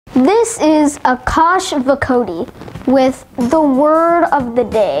This is Akash Vukoti with the word of the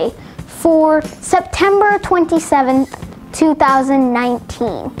day for September 27th,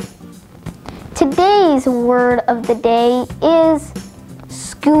 2019. Today's word of the day is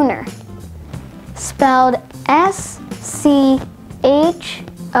schooner, spelled S-C-H-O-O-N-E-R.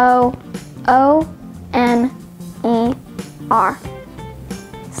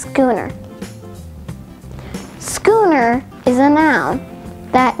 Schooner. Schooner is a noun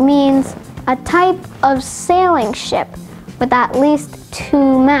that means a type of sailing ship with at least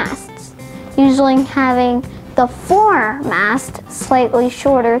two masts, usually having the foremast slightly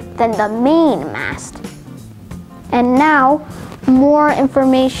shorter than the main mast. And now, more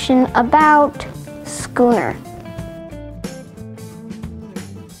information about schooner.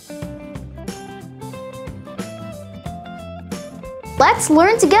 Let's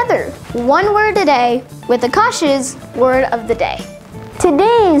learn together one word a day with Akash's word of the day.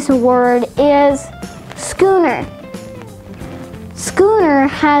 Today's word is schooner. Schooner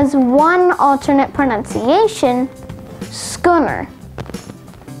has one alternate pronunciation, schooner.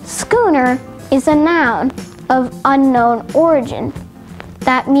 Schooner is a noun of unknown origin.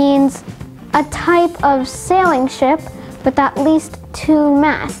 That means a type of sailing ship with at least two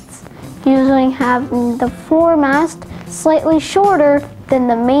masts, usually having the foremast slightly shorter than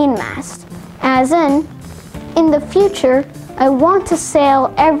the main mast. As in the future, I want to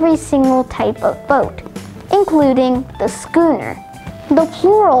sail every single type of boat, including the schooner. The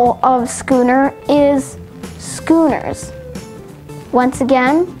plural of schooner is schooners. Once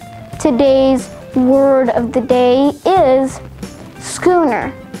again, today's word of the day is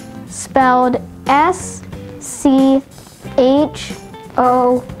schooner, spelled S-C-H-O-O-N-E-R.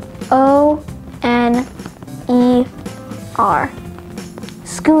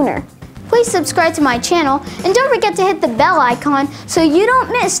 Schooner. Please subscribe to my channel and don't forget to hit the bell icon so you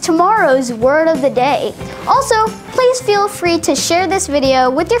don't miss tomorrow's word of the day. Also, please feel free to share this video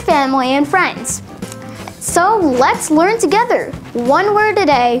with your family and friends. So let's learn together one word a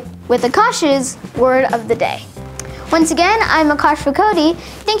day with Akash's word of the day. Once again, I'm Akash Vukoti.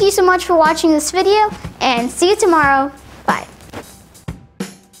 Thank you so much for watching this video and see you tomorrow. Bye.